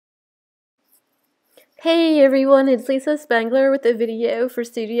Hey everyone, it's Lisa Spangler with a video for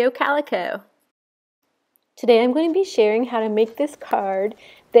Studio Calico. Today I'm going to be sharing how to make this card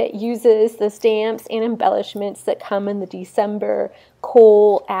that uses the stamps and embellishments that come in the December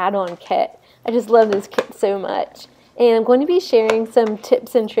Kohl add-on kit. I just love this kit so much. And I'm going to be sharing some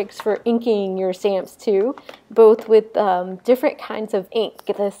tips and tricks for inking your stamps too, both with different kinds of ink,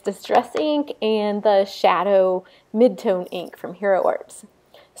 this distress ink and the shadow mid-tone ink from Hero Arts.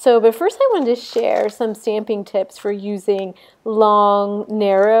 But first I wanted to share some stamping tips for using long,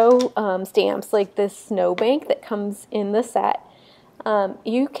 narrow stamps like this snowbank that comes in the set.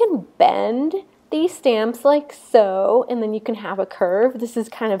 You can bend these stamps like so, and then you can have a curve. This is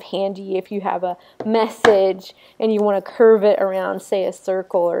kind of handy if you have a message and you want to curve it around, say, a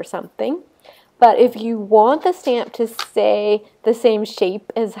circle or something. But if you want the stamp to stay the same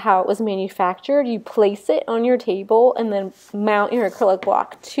shape as how it was manufactured, you place it on your table and then mount your acrylic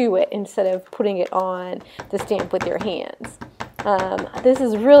block to it instead of putting it on the stamp with your hands. This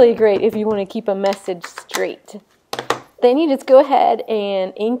is really great if you want to keep a message straight. Then you just go ahead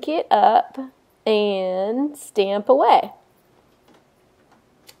and ink it up and stamp away.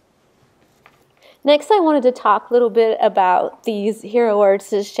 Next, I wanted to talk a little bit about these Hero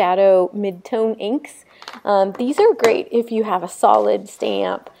Arts Shadow Mid-Tone inks. These are great if you have a solid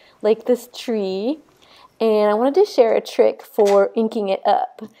stamp like this tree. And I wanted to share a trick for inking it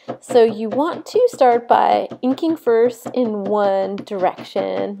up. So you want to start by inking first in one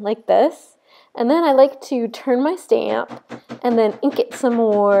direction, like this. And then I like to turn my stamp and then ink it some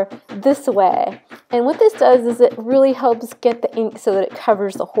more this way. And what this does is it really helps get the ink so that it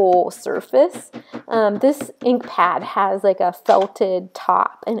covers the whole surface. This ink pad has like a felted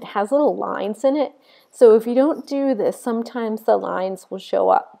top and it has little lines in it. So if you don't do this, sometimes the lines will show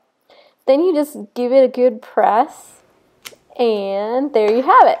up. Then you just give it a good press and there you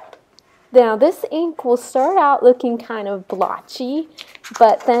have it. Now this ink will start out looking kind of blotchy,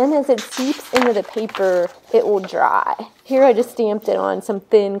 but then as it seeps into the paper, it will dry. Here I just stamped it on some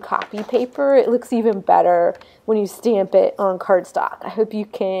thin copy paper. It looks even better when you stamp it on cardstock. I hope you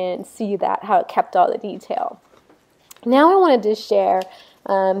can see that, how it kept all the detail. Now I wanted to share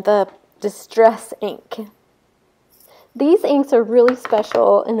the distress ink. These inks are really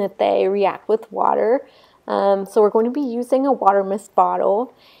special in that they react with water. So we're going to be using a water mist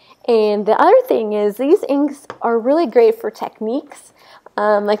bottle. And the other thing is these inks are really great for techniques,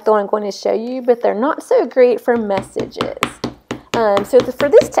 like the one I'm going to show you, but they're not so great for messages. For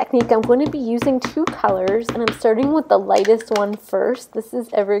this technique, I'm going to be using two colors, and I'm starting with the lightest one first. This is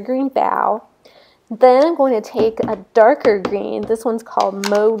Evergreen Bough. Then I'm going to take a darker green. This one's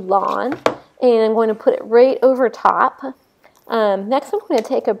called Mowed Lawn, and I'm going to put it right over top. Next, I'm going to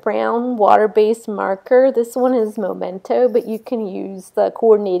take a brown water-based marker. This one is Memento, but you can use the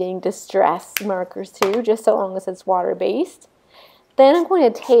coordinating distress markers too, just so long as it's water-based. Then I'm going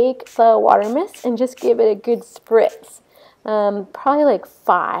to take the water mist and just give it a good spritz. Probably like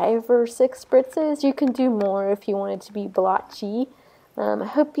 5 or 6 spritzes. You can do more if you want it to be blotchy. I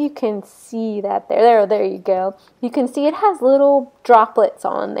hope you can see that there. There you go. You can see it has little droplets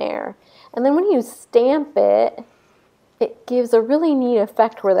on there. And then when you stamp it, it gives a really neat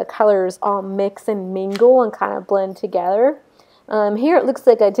effect where the colors all mix and mingle and kind of blend together. Here it looks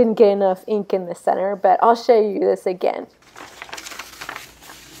like I didn't get enough ink in the center, but I'll show you this again.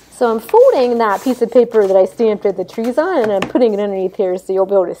 So I'm folding that piece of paper that I stamped the trees on, and I'm putting it underneath here so you'll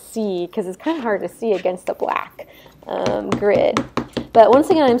be able to see, because it's kind of hard to see against the black grid. But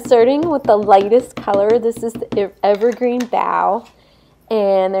once again, I'm starting with the lightest color. This is the Evergreen Bough.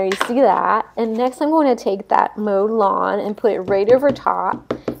 And there you see that. And next I'm going to take that Mowed Lawn and put it right over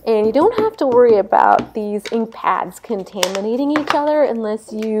top. And you don't have to worry about these ink pads contaminating each other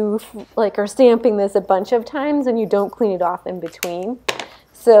unless you are stamping this a bunch of times and you don't clean it off in between.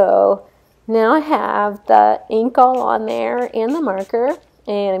 So now I have the ink all on there and the marker,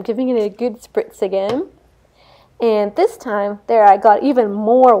 and I'm giving it a good spritz again. And this time, there I got even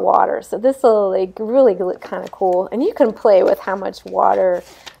more water, so this will really look kind of cool. And you can play with how much water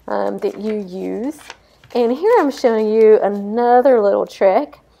that you use. And here I'm showing you another little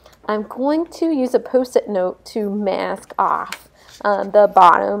trick. I'm going to use a Post-it note to mask off the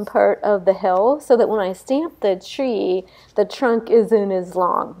bottom part of the hill so that when I stamp the tree, the trunk isn't as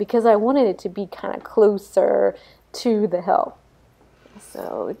long, because I wanted it to be kind of closer to the hill.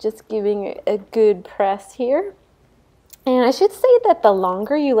 So just giving it a good press here. And I should say that the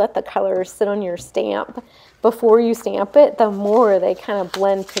longer you let the colors sit on your stamp before you stamp it, the more they kind of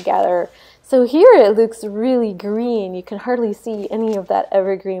blend together. So here it looks really green. You can hardly see any of that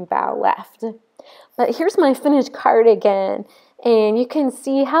Evergreen Bough left. But here's my finished card again. And you can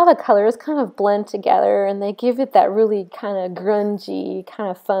see how the colors kind of blend together and they give it that really kind of grungy,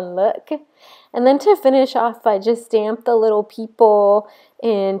 kind of fun look. And then to finish off, I just stamped the little people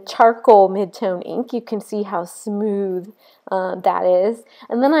in charcoal mid-tone ink. You can see how smooth that is.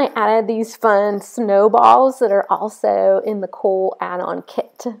 And then I added these fun snowballs that are also in the coal add-on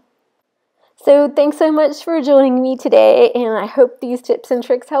kit. So thanks so much for joining me today, and I hope these tips and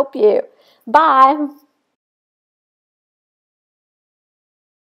tricks help you. Bye!